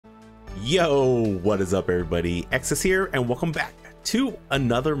Yo, what is up everybody? X's here and welcome back to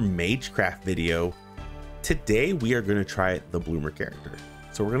another Magecraft video. Today we are going to try the Bloomer character.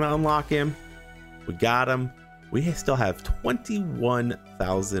 So we're going to unlock him. We got him. We still have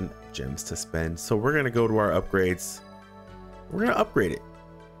 21,000 gems to spend. So we're going to go to our upgrades. We're going to upgrade it.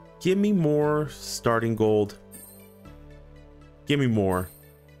 Give me more starting gold. Give me more.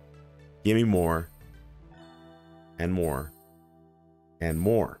 Give me more. And more. And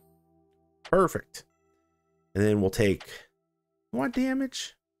more. Perfect. And then we'll take what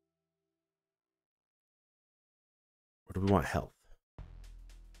damage? Or do we want health?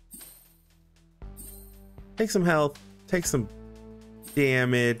 Take some health, take some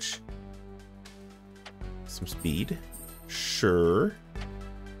damage, some speed, sure.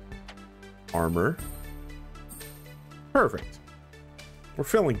 Armor. Perfect. We're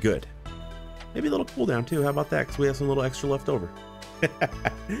feeling good. Maybe a little cooldown too. How about that? Because we have some little extra left over.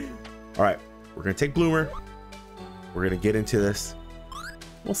 All right, we're gonna take Bloomer. We're gonna get into this.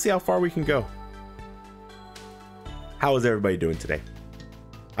 We'll see how far we can go. How is everybody doing today?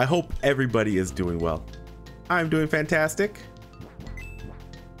 I hope everybody is doing well. I'm doing fantastic.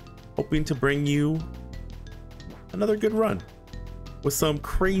 Hoping to bring you another good run with some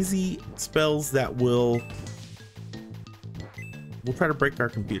crazy spells that will try to break our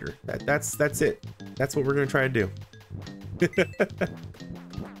computer. That's it. That's what we're gonna try to do.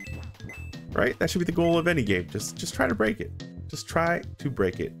 Right? That should be the goal of any game. Just try to break it. Just try to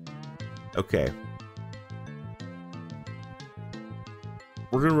break it. Okay.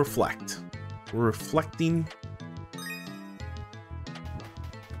 We're gonna reflect. We're reflecting.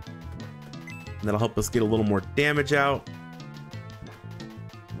 And that'll help us get a little more damage out.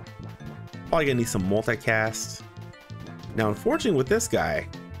 Probably gonna need some multicast. Now, unfortunately with this guy,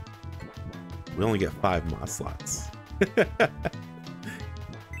 we only get 5 mod slots.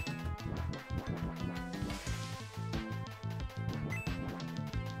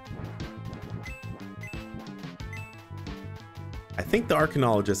 I think the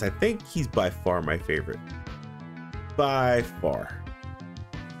Archaeologist, I think he's by far my favorite. By far.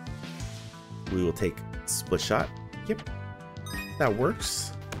 We will take Split Shot. Yep, that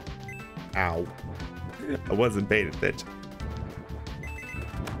works. Ow. I wasn't paying attention.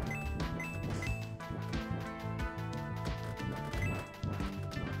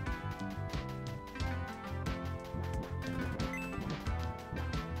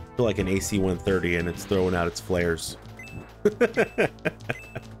 I feel like an AC 130 and it's throwing out its flares.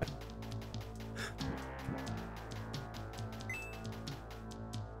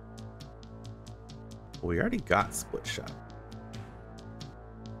 We already got Split Shot.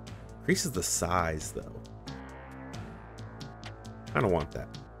 Increases the size though. I don't want that.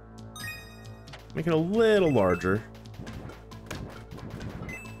 Make it a little larger.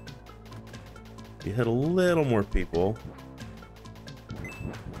 You hit a little more people.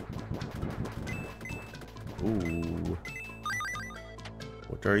 Ooh.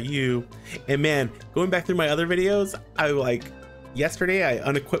 What are you? And man, going back through my other videos, yesterday I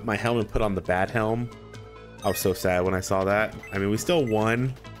unequipped my helm and put on the bad helm. I was so sad when I saw that. I mean, we still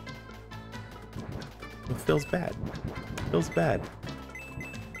won. It feels bad. It feels bad.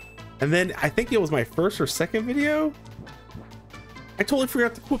 And then I think it was my first or second video. I totally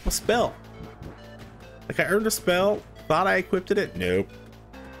forgot to equip a spell. Like I earned a spell, thought I equipped it. Nope.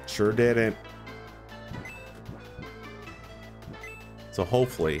 Sure didn't. So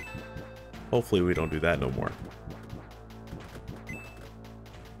hopefully we don't do that no more.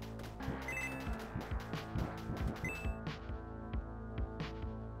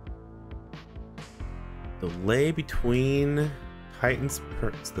 Delay between Titans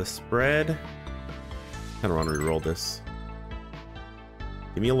perks. The spread. I don't want to reroll this.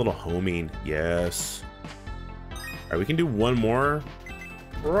 Give me a little homing. Yes. All right, we can do one more.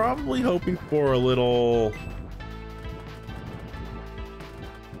 Probably hoping for a little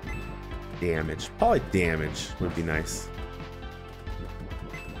damage. Probably damage would be nice.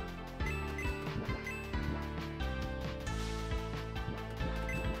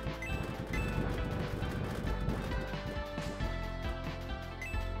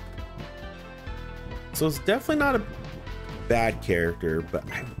 So it's definitely not a bad character, but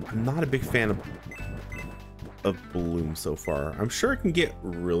I'm not a big fan of Bloom so far. I'm sure it can get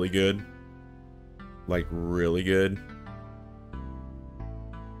really good. Like really good.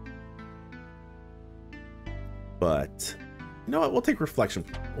 But you know what? We'll take Reflection.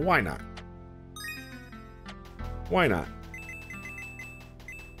 Why not? Why not?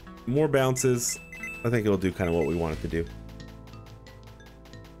 More bounces. I think it'll do kind of what we want it to do.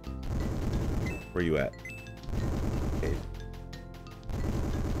 Where you at? Okay.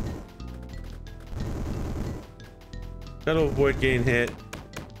 Gotta avoid getting hit.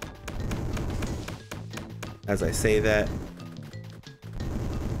 As I say that,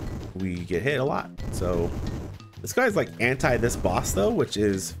 we get hit a lot. So this guy's like anti this boss though, which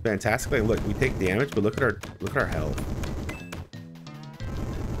is fantastic. Like, look, we take damage, but look at our health.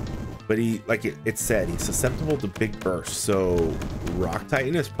 But he, like it said, he's susceptible to big bursts. So Rock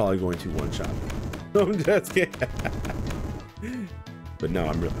Titan is probably going to one shot. I'm just kidding. But no,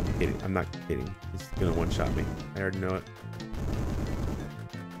 I'm kidding. I'm not kidding. He's gonna one shot me. I already know it.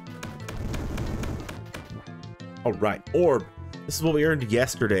 All right, orb. This is what we earned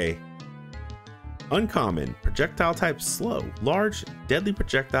yesterday. Uncommon, projectile type slow, large, deadly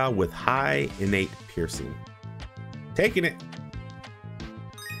projectile with high innate piercing. Taking it.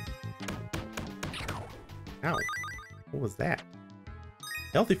 Ow, what was that?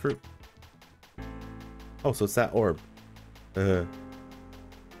 Healthy fruit. Oh, so it's that orb.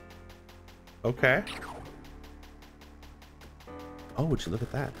 Okay. Oh, would you look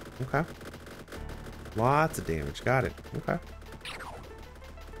at that? Okay. Lots of damage. Got it. Okay.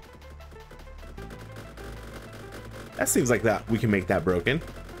 That seems like that we can make that broken.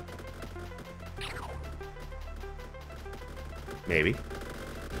 Maybe.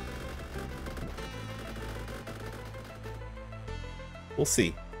 We'll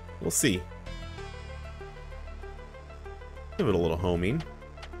see. We'll see. Give it a little homing.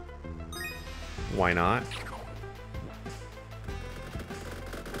 Why not?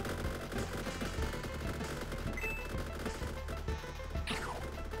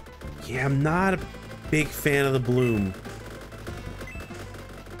 Yeah, I'm not a big fan of the bloom.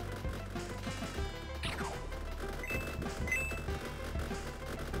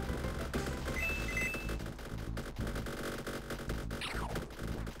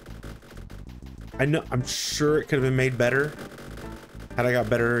 I know, I'm sure it could have been made better had I got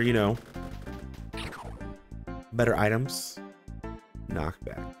better, you know, better items.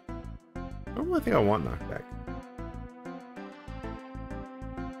 Knockback. I don't really think I want knockback.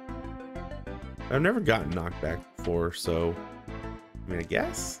 I've never gotten knockback before, so I mean, I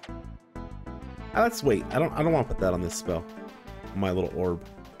guess. Let's wait. I don't want to put that on this spell. On my little orb.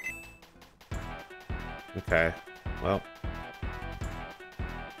 Okay. Well.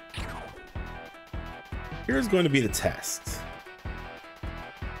 Here's going to be the test.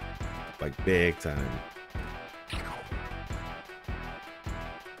 Like big time.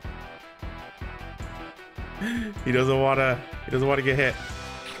 He doesn't want to get hit.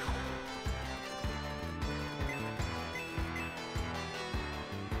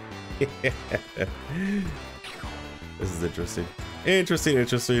 This is interesting. Interesting.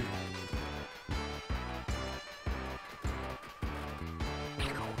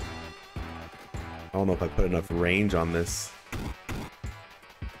 I don't know if I put enough range on this.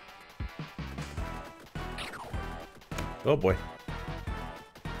 Oh boy.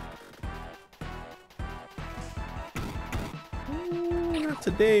 Ooh, not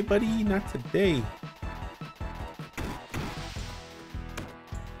today, buddy. Not today.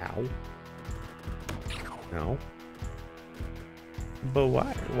 Ow. No. But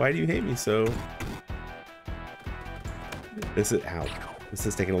why? Why do you hate me so? This is ow. This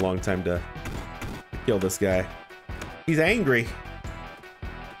is taking a long time to kill this guy. He's angry.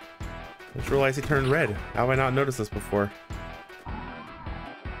 I just realized he turned red. How have I not noticed this before?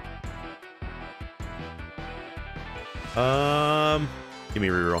 Give me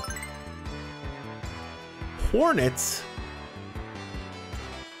a reroll. Hornets?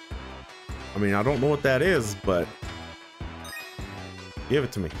 I mean, I don't know what that is, but give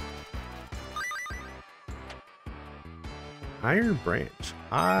it to me. Iron branch.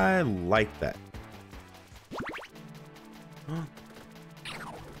 I like that.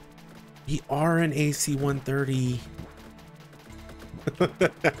 We are an AC 130.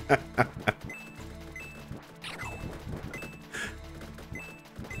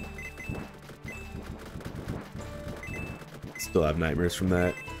 Still have nightmares from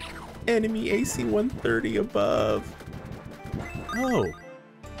that. Enemy AC 130 above. Oh.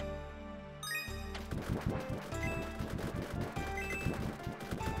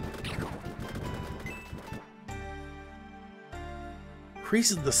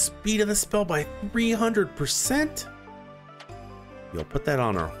 Increases the speed of the spell by 300%. You'll put that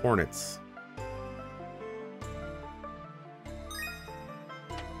on our hornets.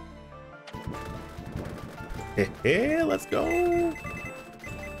 Hey, let's go.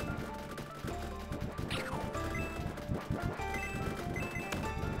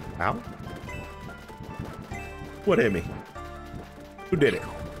 Ow. What hit me? Who did it?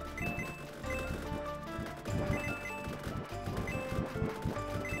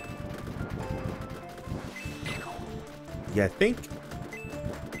 Yeah,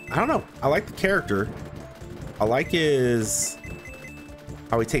 I don't know. I like the character. I like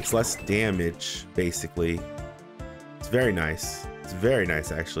how he takes less damage, basically. It's very nice. It's very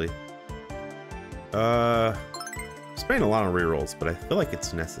nice, actually. Spending a lot on rerolls, but I feel like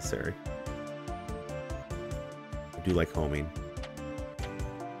it's necessary. I do like homing.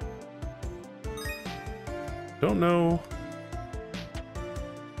 Don't know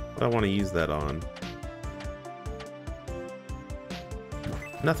what I want to use that on.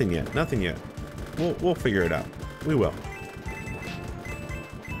 Nothing yet. Nothing yet. We'll figure it out. We will.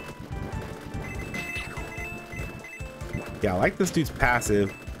 Yeah, I like this dude's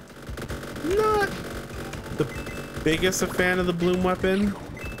passive. Not the biggest a fan of the bloom weapon,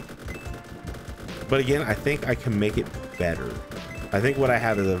 but again, I think I can make it better. I think what I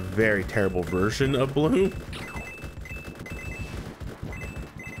have is a very terrible version of bloom,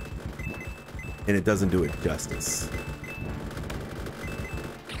 and it doesn't do it justice.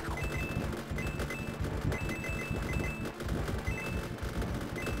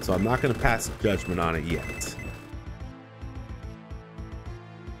 So I'm not going to pass judgment on it yet.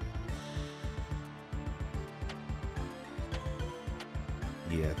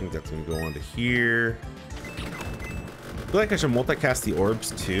 Yeah, I think that's going to go on to here. I feel like I should multicast the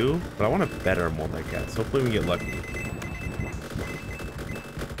orbs too, but I want a better multicast. Hopefully we get lucky.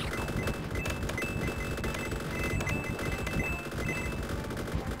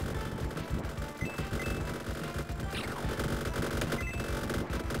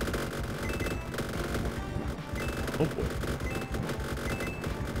 Oh boy.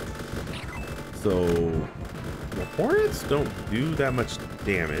 So the hornets don't do that much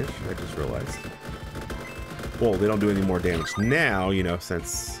damage. I just realized. Well, they don't do any more damage now, you know,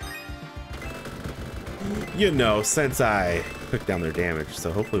 since I took down their damage.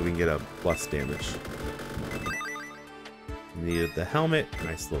 So hopefully we can get a plus damage. Needed the helmet.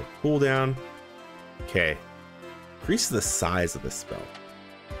 Nice little cooldown. Okay. Increase the size of the spell.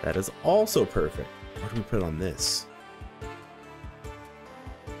 That is also perfect. What do we put on this?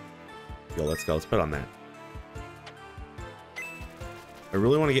 Yo, let's go. Let's put on that. I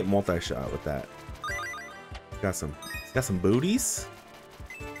really want to get multi-shot with that. Got some booties.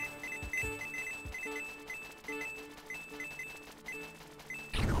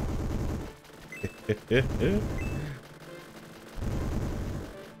 They're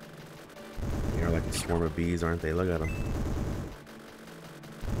like a swarm of bees, aren't they? Look at them.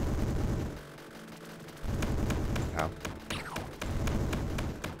 Ow.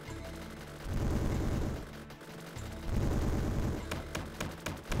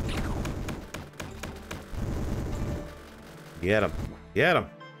 Get him. Get him.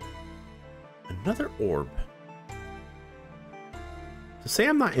 Another orb. So say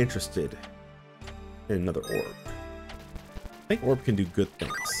I'm not interested in another orb. I think orb can do good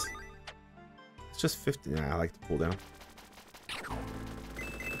things. It's just 50. Nah, I like the cooldown.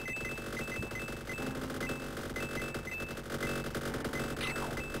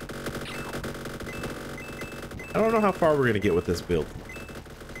 I don't know how far we're going to get with this build.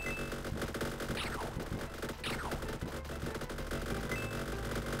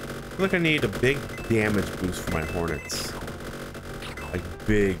 I feel like I need a big damage boost for my hornets. Like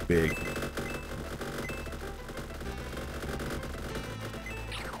big.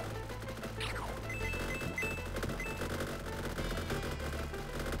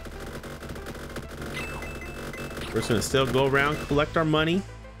 We're just gonna still go around, collect our money.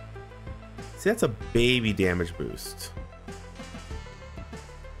 See, that's a baby damage boost.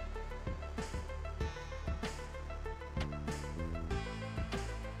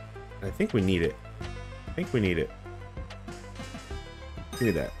 I think we need it. Give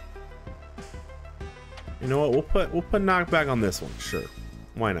me that. You know what? We'll put knockback on this one. Sure.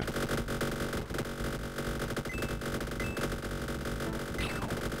 Why not?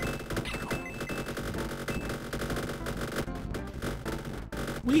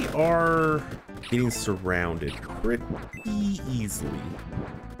 We are getting surrounded pretty easily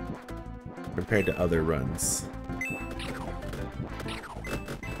compared to other runs.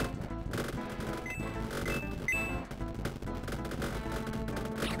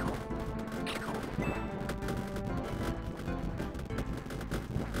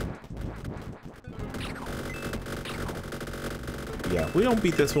 Yeah, if we don't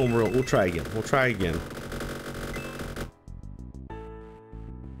beat this one, we'll try again. We'll try again.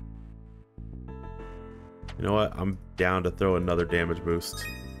 You know what? I'm down to throw another damage boost.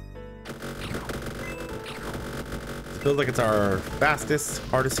 It feels like it's our fastest,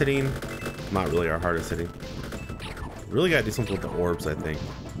 hardest hitting. Not really our hardest hitting. Really gotta do something with the orbs, I think.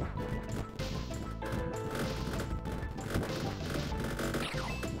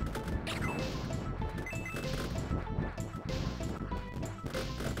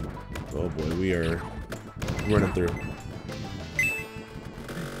 Oh boy, we are running through.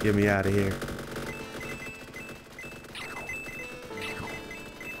 Get me out of here.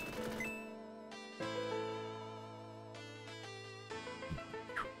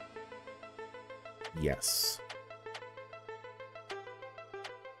 Yes.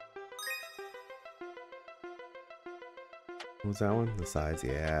 What was that one? The sides,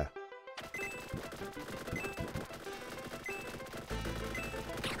 yeah.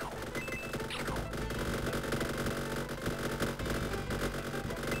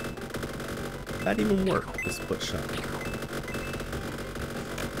 That even worked, the split shot.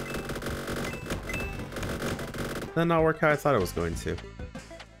 That not work how I thought it was going to.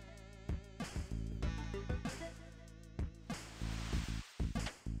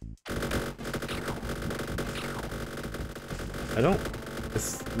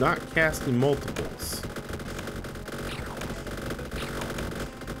 It's not casting multiples.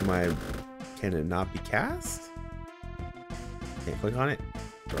 Can it not be cast? Can't click on it.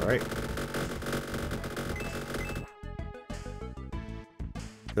 All right.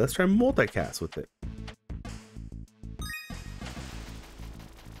 Let's try multicast with it.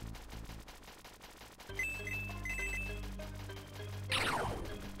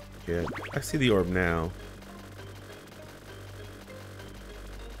 Good. I see the orb now.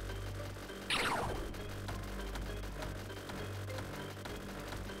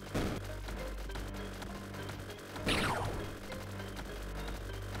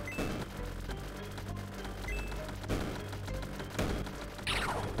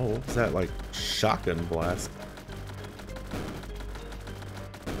 Oh, what was that, like, shotgun blast?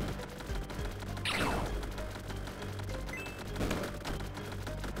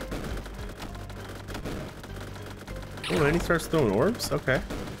 Oh, and he starts throwing orbs? Okay.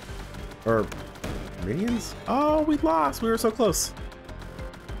 Or minions? Oh, we lost! We were so close.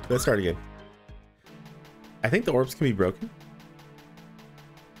 Let's start again. I think the orbs can be broken.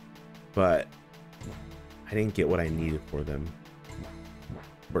 But I didn't get what I needed for them.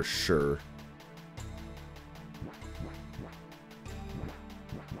 For sure.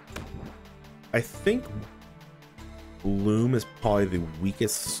 I think Bloom is probably the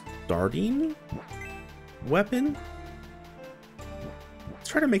weakest starting weapon. Let's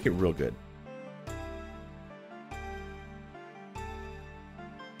try to make it real good.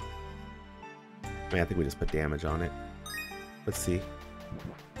 I think we just put damage on it. Let's see.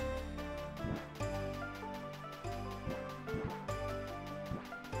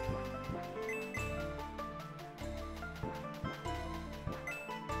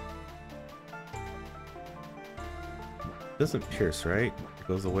 Doesn't pierce, right? It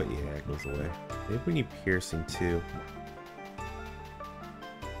goes away. Yeah, it goes away. Maybe we need piercing too.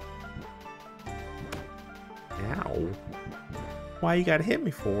 Ow. Why you gotta hit me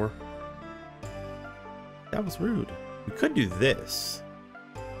for? That was rude. We could do this.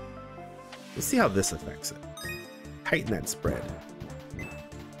 Let's see how this affects it. Tighten that spread.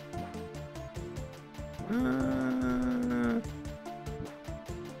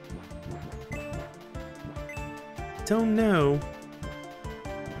 Don't know.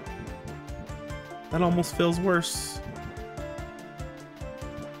 That almost feels worse.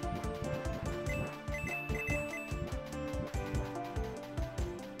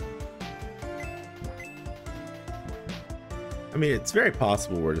 I mean, it's very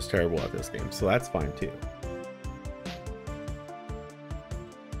possible we're just terrible at this game, so that's fine too.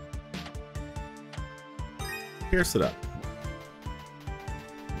 Pierce it up.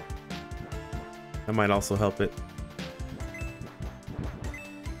 That might also help it.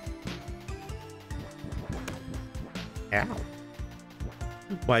 Ow.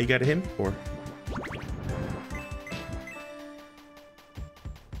 Why you gotta hit me for?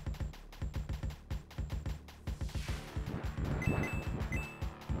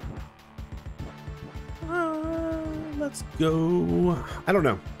 Let's go. I don't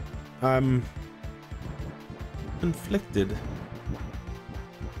know. I'm conflicted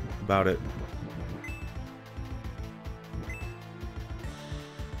about it.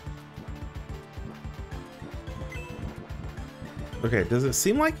 Okay, does it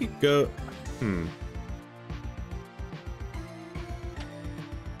seem like it go...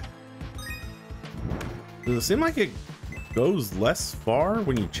 Does it seem like it goes less far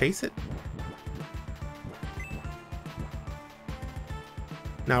when you chase it?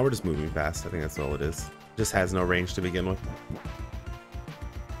 No, we're just moving fast. I think that's all it is. Just has no range to begin with.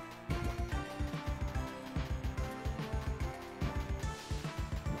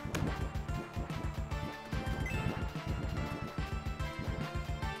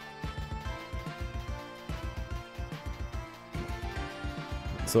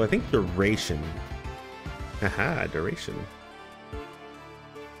 So I think duration. Haha, duration.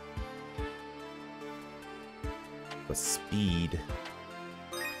 The speed.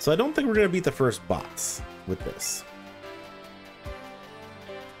 So I don't think we're gonna beat the first boss with this.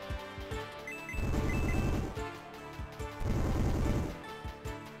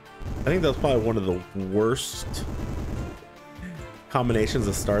 I think that was probably one of the worst combinations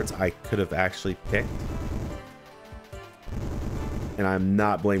of starts I could have actually picked. And I'm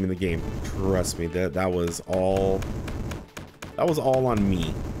not blaming the game. Trust me, that was all on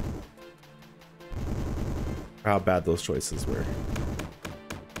me. How bad those choices were.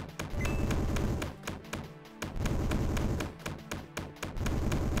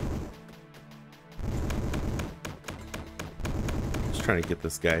 Just trying to get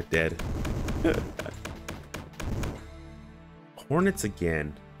this guy dead. Hornets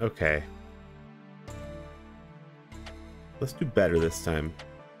again. Okay. Let's do better this time.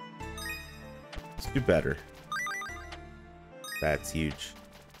 Let's do better. That's huge.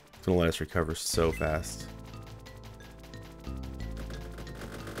 It's gonna let us recover so fast.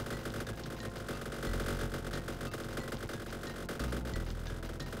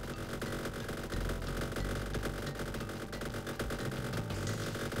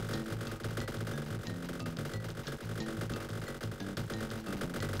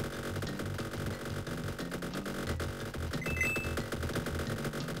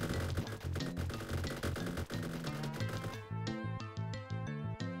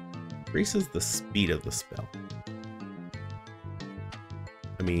 Increases the speed of the spell.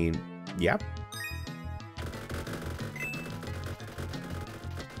 I mean, yep.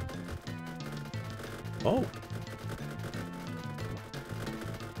 Oh.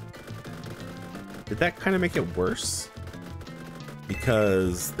 Did that kind of make it worse?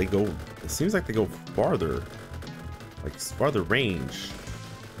 Because they go, it seems like they go farther. Like farther range.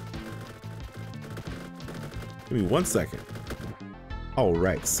 Give me 1 second. All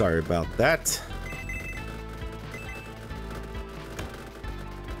right, sorry about that.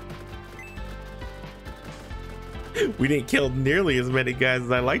 We didn't kill nearly as many guys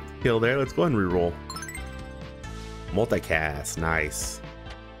as I like to kill there. Let's go ahead and reroll. Multicast, nice.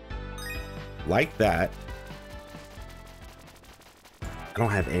 Like that. I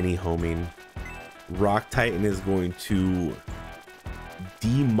don't have any homing. Rock Titan is going to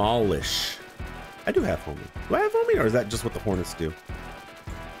demolish. I do have homing. Do I have homing, or is that just what the Hornets do?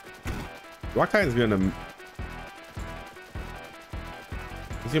 Rock Titan's gonna...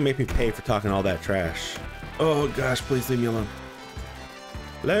 He's gonna make me pay for talking all that trash. Oh gosh, please leave me alone.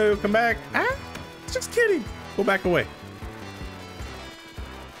 Hello, come back. Ah, just kidding. Go back away.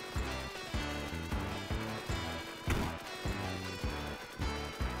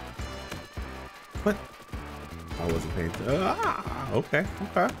 What? I wasn't paying attention. Okay,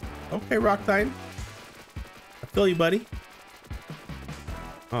 okay. Okay, Rock Titan. I feel you, buddy.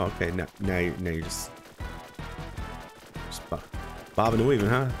 Oh, okay. Now you're just bobbing and weaving,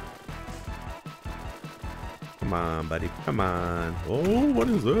 huh? Come on, buddy. Come on. Oh, what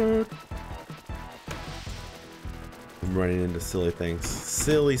is that? I'm running into silly things.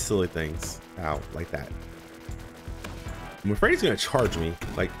 Silly things. Ow, like that. I'm afraid he's gonna charge me.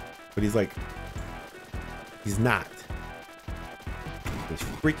 Like, but he's like, he's not. He's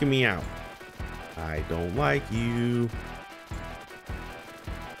freaking me out. I don't like you.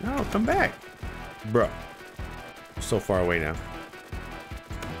 No, come back. Bro. So far away now.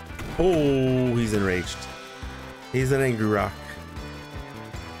 Oh, he's enraged. He's an angry rock.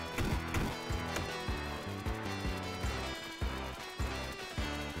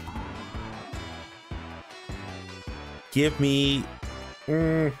 Give me...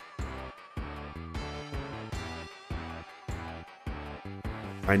 I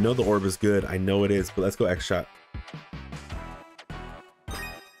know the orb is good. I know it is, but let's go X shot.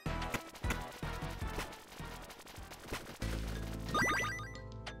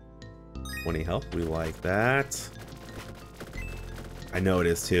 Health, we like that. I know it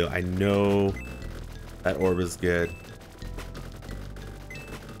is too. I know that orb is good.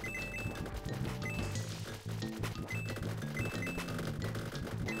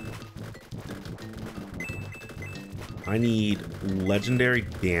 I need legendary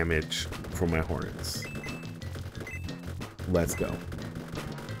damage for my Hornets. Let's go.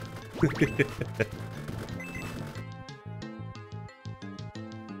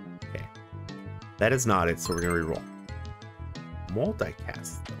 That is not it, so we're gonna reroll.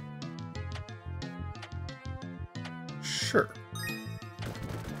 Multicast, though. Sure.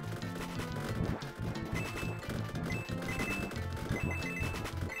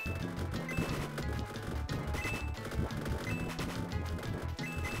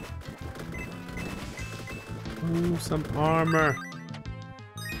 Ooh, some armor.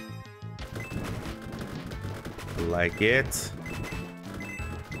 I like it.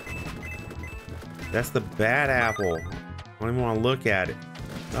 That's the bad apple. I don't even want to look at it.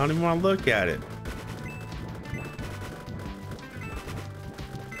 I don't even want to look at it.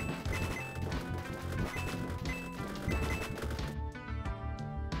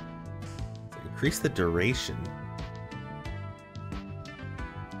 Increase the duration.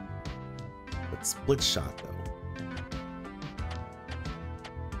 But split shot though.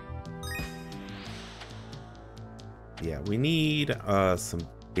 Yeah, we need some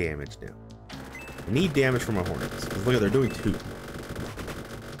damage now. I need damage from my hornets. Because look, they're doing 2.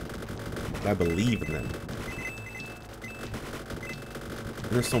 I believe in them.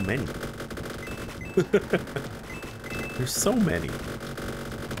 And there's so many. There's so many.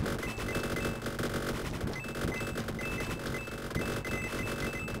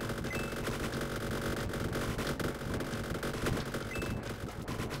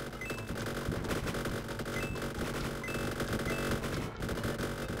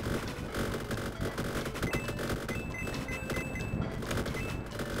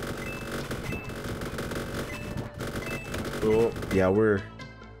 Oh, yeah, we're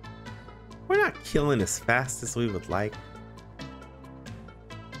not killing as fast as we would like.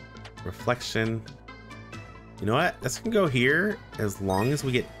 Reflection. You know what? This can go here as long as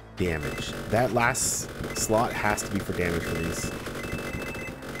we get damage. That last slot has to be for damage for these.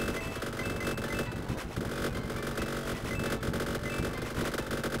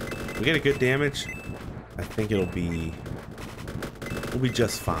 If we get a good damage, I think we'll be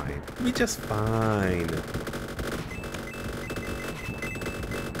just fine. We'll be just fine.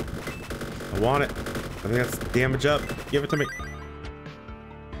 I want it. I think that's damage up. Give it to me.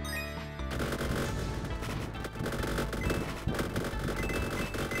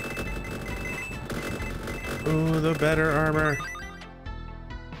 Oh, the better armor.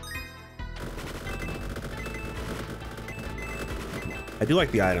 I do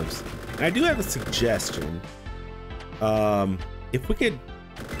like the items. And I do have a suggestion. If we could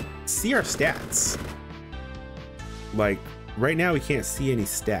see our stats. Like, right now we can't see any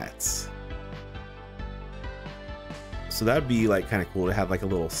stats. So that'd be like kind of cool to have like a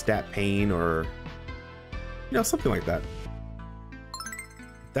little stat pane or, you know, something like that.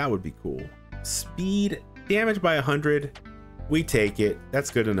 That would be cool. Speed, damage by 100. We take it.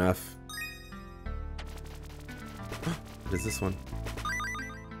 That's good enough. What is this one?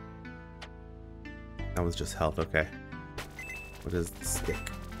 That was just health. Okay. What is the stick?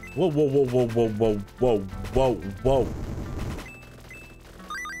 Whoa, whoa, whoa, whoa, whoa, whoa, whoa, whoa, whoa.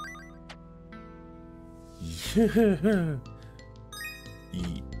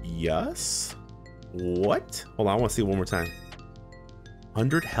 Yes? What? Hold on, I want to see it one more time.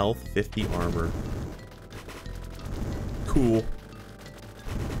 100 health, 50 armor. Cool.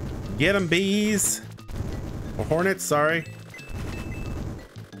 Get them, bees. Or hornets, sorry.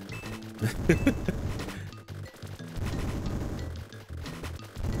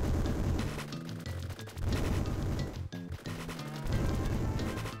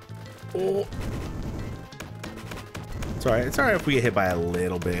 Oh. It's alright. It's alright if we get hit by a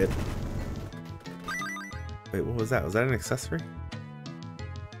little bit. Wait, what was that? Was that an accessory?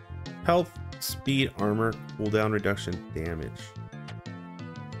 Health, speed, armor, cooldown reduction, damage.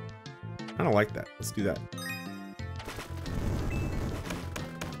 I don't like that. Let's do that.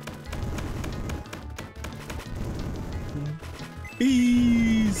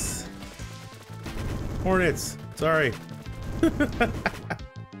 Bees! Hornets! Sorry.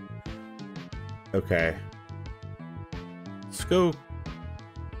 Okay. Let's go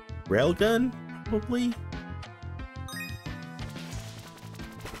railgun, probably.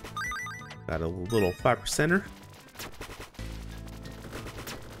 Got a little 5%er.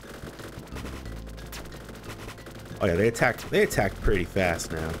 Oh yeah, they attack pretty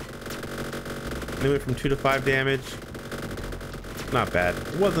fast now. They went from 2 to 5 damage. Not bad.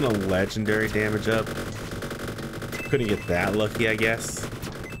 It wasn't a legendary damage up. Couldn't get that lucky, I guess.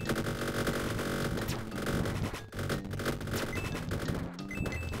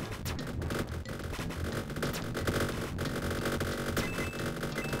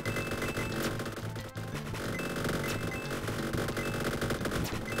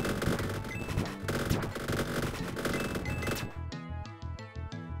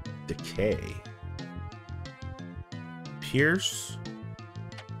 Decay. Pierce.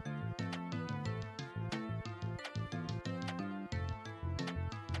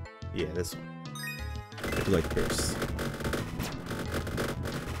 Yeah, this one. I do like Pierce.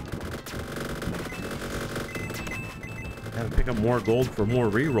 Gotta pick up more gold for more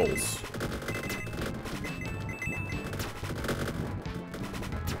rerolls.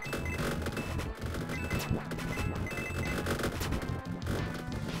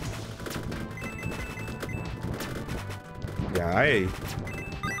 Yeah,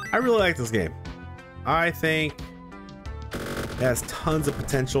 I really like this game. I think it has tons of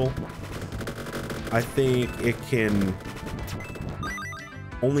potential. I think it can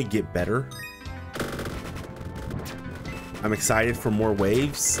only get better. I'm excited for more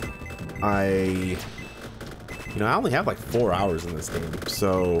waves. I only have like 4 hours in this game,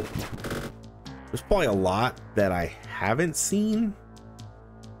 so there's probably a lot that I haven't seen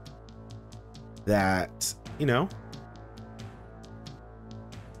that, I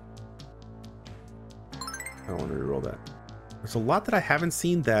don't want to reroll that. There's a lot that I haven't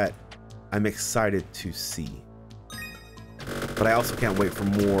seen that I'm excited to see, but I also can't wait for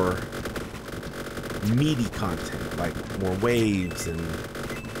more meaty content, like more waves. And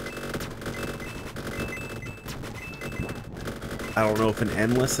I don't know if an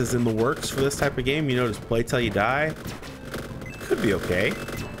endless is in the works for this type of game. Just play till you die. Could be okay.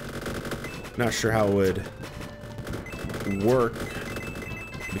 Not sure how it would work,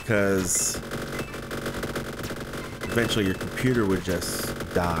 because eventually your computer would just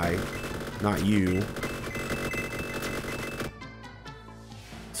die, not you.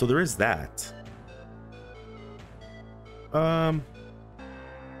 So there is that.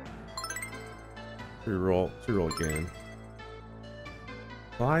 Reroll again.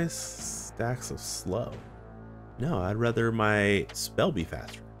 5 stacks of slow. No, I'd rather my spell be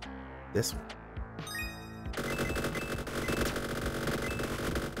faster. This one.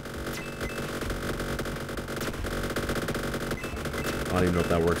 I don't even know if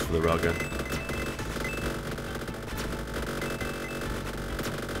that works for the railgun.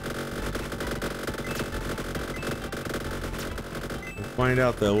 We'll find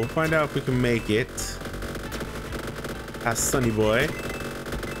out though. We'll find out if we can make it. Past Sunny Boy.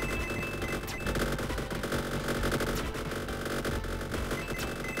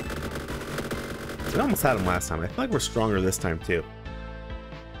 We almost had him last time. I feel like we're stronger this time too.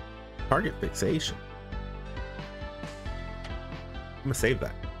 Target fixation. I'm gonna save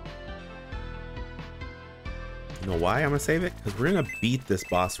that. You know why I'm gonna save it? Because we're gonna beat this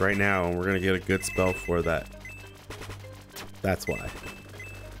boss right now and we're gonna get a good spell for that. That's why.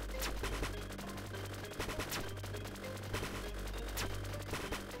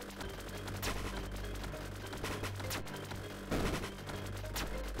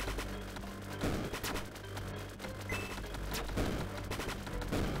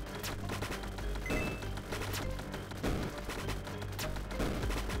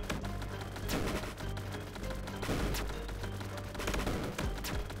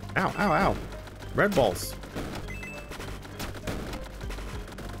 Ow, ow, ow. Red balls.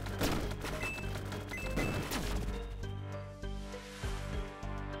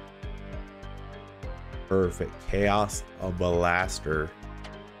 Perfect. Chaos of Blaster.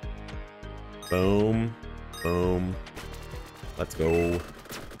 Boom. Boom. Let's go.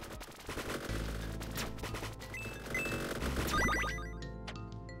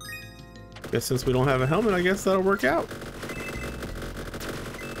 Guess since we don't have a helmet, I guess that'll work out.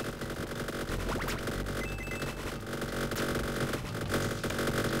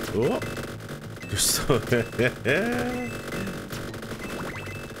 Oh, you're so there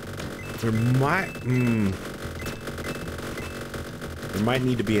might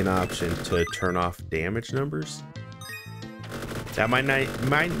need to be an option to turn off damage numbers. That might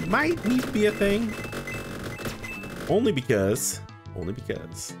need to be a thing. Only because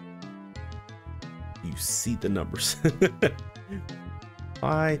you see the numbers.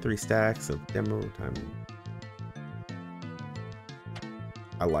 3 stacks of demo time.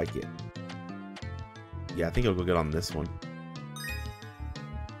 I like it. Yeah, I think I'll go get on this one.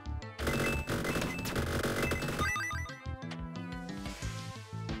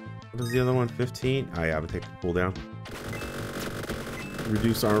 What is the other one? 15? Oh yeah, I'm gonna take the cooldown.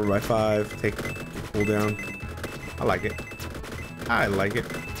 Reduce armor by 5. Take the cooldown. I like it. I like it.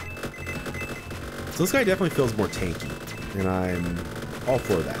 So this guy definitely feels more tanky, and I'm all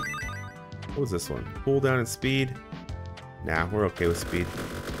for that. What was this one? Cooldown and speed? Nah, we're okay with speed.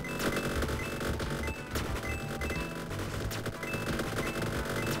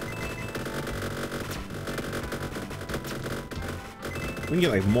 We can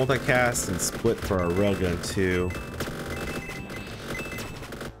get like multicast and split for our railgun too.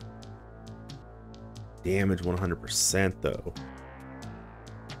 Damage 100% though.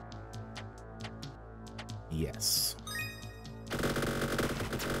 Yes.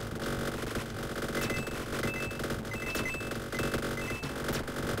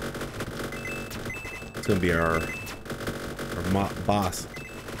 It's gonna be our boss.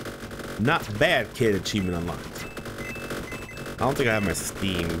 Not bad kid achievement unlocked. I don't think I have my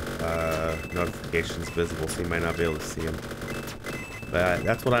Steam notifications visible, so you might not be able to see them. But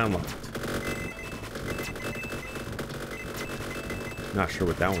that's what I unlocked. Not sure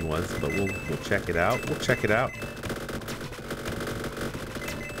what that one was, but we'll check it out. We'll check it out.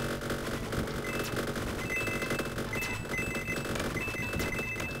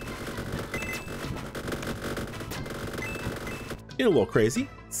 Getting a little crazy.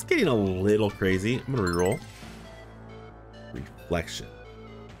 It's getting a little crazy. I'm gonna reroll. Reflection.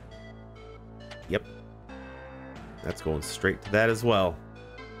 Yep. That's going straight to that as well.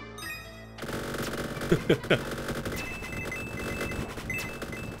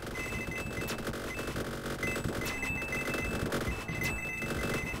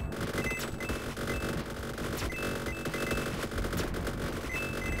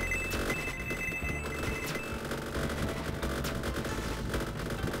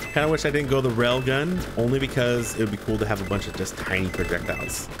 Kind of wish I didn't go the rail gun, only because it would be cool to have a bunch of just tiny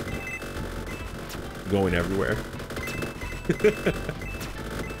projectiles going everywhere.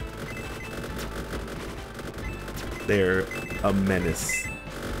 They're a menace.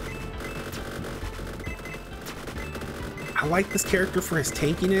 I like this character for his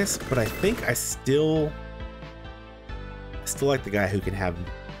tankiness, but I think I still like the guy who can have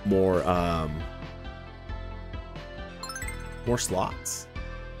more slots.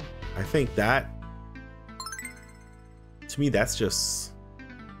 I think that, to me, that's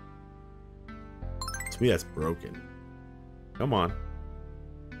broken. Come on,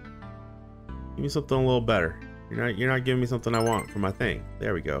 give me something a little better. You're not giving me something I want for my thing.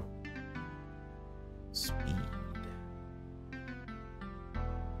 There we go. Speed.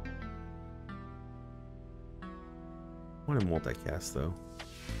 I want a multicast though.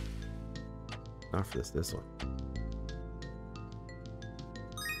 Not for this one.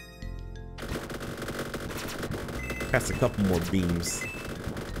 Cast a couple more beams.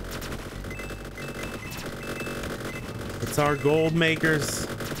 It's our gold makers.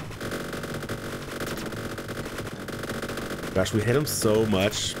 Gosh, we hit him so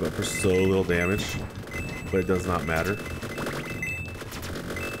much, but for so little damage. But it does not matter.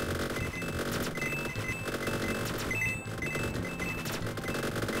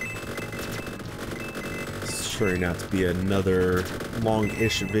 It's turning out to be another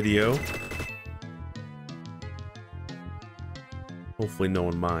long-ish video. Hopefully no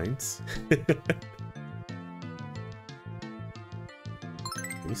one minds. Give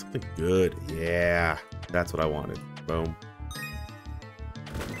me something good. Yeah, that's what I wanted. Boom.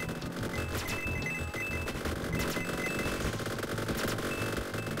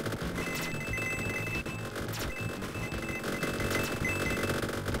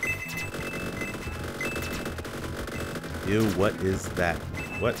 Ew, what is that?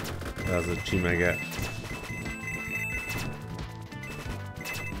 What? That was a achievement I got.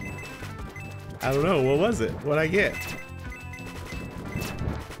 I don't know. What was it? What'd I get?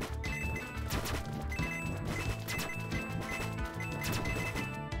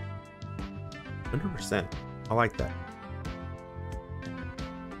 %. I like that.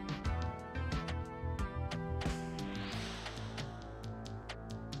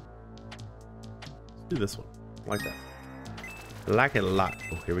 Let's do this one. I like that. I like it a lot.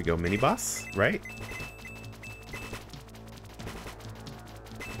 Oh, here we go. Mini boss, right?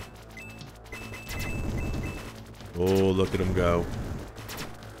 Oh, look at him go.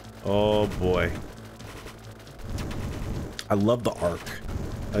 Oh boy. I love the arc.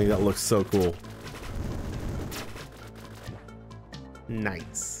 I think that looks so cool.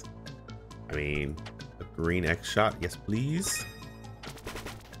 Nice. I mean, a green X shot. Yes, please.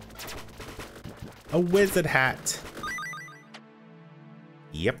 A wizard hat.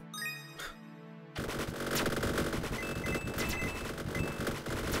 Yep.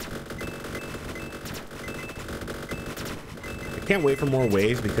 I can't wait for more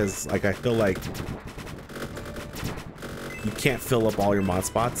waves because, like, I feel like you can't fill up all your mod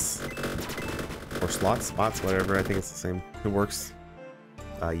spots or spots, whatever. I think it's the same. It works.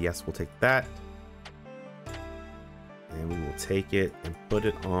 Yes, we'll take that. And we will take it and put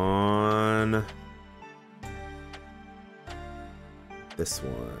it on this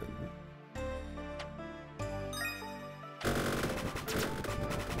one.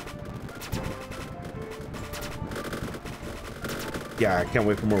 Yeah, I can't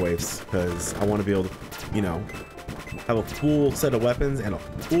wait for more waves because I want to be able to, you know, have a full set of weapons and a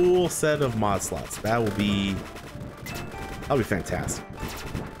full set of mod slots. That'll be fantastic.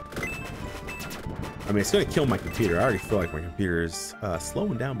 I mean, it's gonna kill my computer. I already feel like my computer is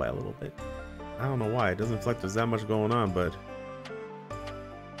slowing down by a little bit. I don't know why. It doesn't feel like there's that much going on, but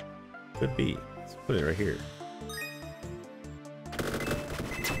could be. Let's put it right here.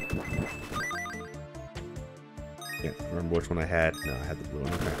 Can't remember which one I had. No, I had the blue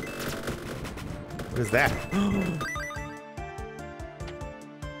one. Okay. What is that?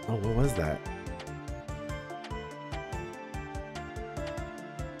 Oh, what was that?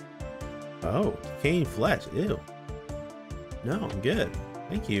 Oh, decaying flesh. Ew. No, I'm good.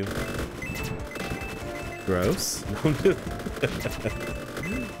 Thank you. Gross. No, I'm good.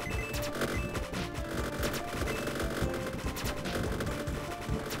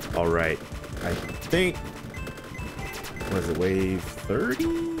 All right. I think, was it wave 30?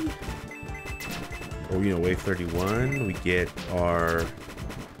 Oh, you know, wave 31, we get our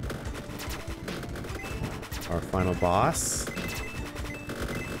final boss.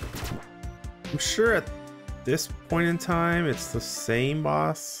 I'm sure at this point in time, it's the same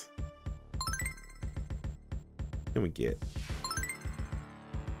boss. What can we get?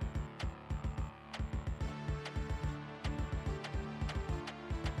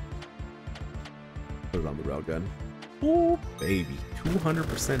 Put it on the railgun. Oh, baby.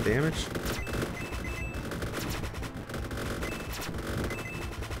 200% damage.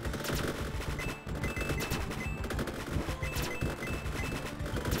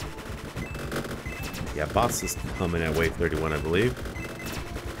 Yeah, boss is coming at wave 31, I believe.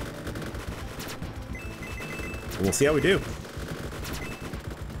 And we'll see how we do.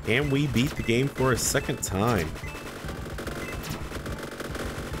 Can we beat the game for a second time?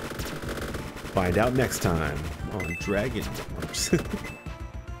 Find out next time on Dragon Wars.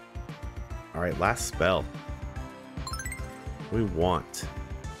 All right, last spell. What do we want?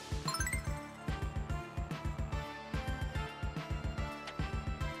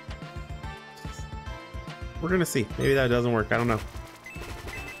 We're gonna see. Maybe that doesn't work. I don't know.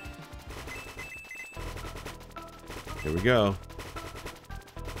 Here we go.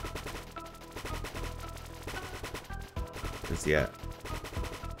 Where's he at?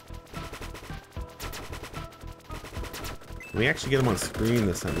 Can we actually get him on screen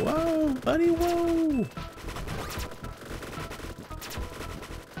this time? Whoa, buddy, whoa!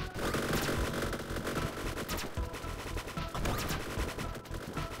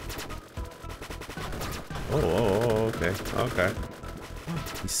 Oh, okay, okay.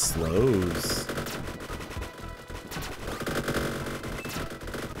 He slows.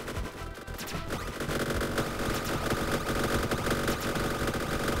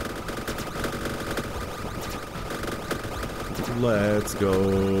 Let's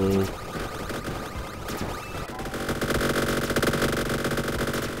go.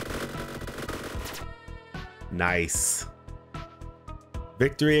 Nice.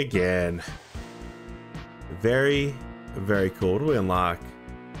 Victory again. Very, very cool. What do we unlock?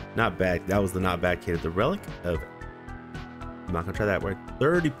 Not bad. That was the not bad kid. The relic of... I'm not gonna try that word.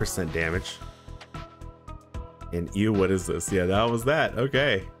 30% damage. And ew, what is this? Yeah, that was that.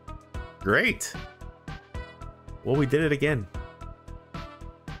 Okay. Great. Well, we did it again.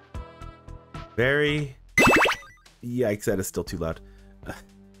 Very... Yikes, that is still too loud.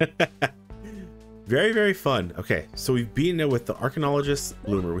 Very, very fun. Okay, so we've beaten it with the Archaeologist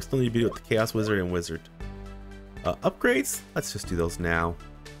Bloomer. We still need to beat it with the Chaos Wizard and Wizard. Upgrades? Let's just do those now.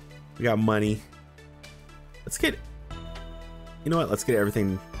 We got money. Let's get... You know what? Let's get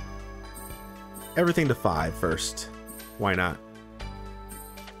everything to 5 first. Why not?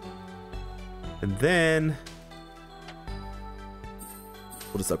 And then...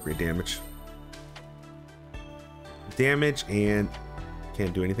 We'll just upgrade damage. Damage and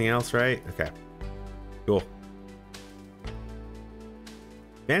can't do anything else, right? Okay. Cool.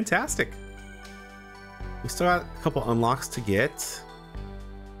 Fantastic. We still got a couple unlocks to get.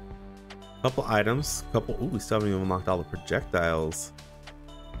 A couple items. Ooh, we still haven't even unlocked all the projectiles.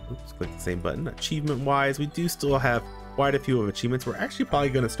 Oops, click the same button. Achievement wise, we do still have quite a few of achievements. We're actually probably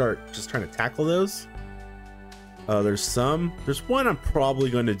going to start just trying to tackle those. There's one I'm probably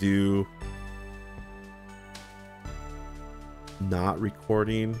going to do not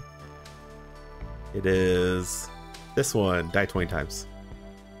recording. It is this one. Die 20 times.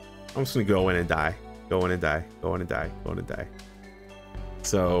 I'm just gonna go in and die. Go in and die. Go in and die. Go in and die.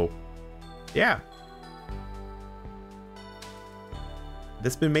 So, yeah.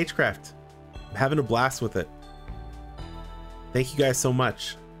 This has been Magecraft. I'm having a blast with it. Thank you guys so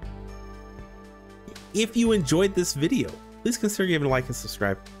much. If you enjoyed this video, please consider giving a like and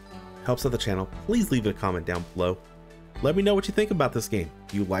subscribe. It helps out the channel. Please leave a comment down below. Let me know what you think about this game.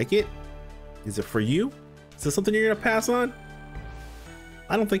 Do you like it? Is it for you? Is this something you're gonna pass on?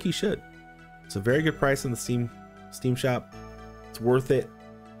 I don't think you should. It's a very good price in the Steam shop. It's worth it.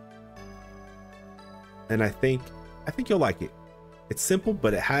 And I think you'll like it. It's simple,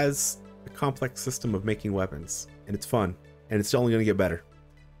 but it has a complex system of making weapons, and it's fun, and it's only gonna get better.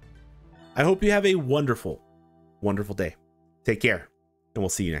 I hope you have a wonderful wonderful day. Take care, and we'll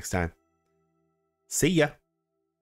see you next time. See ya.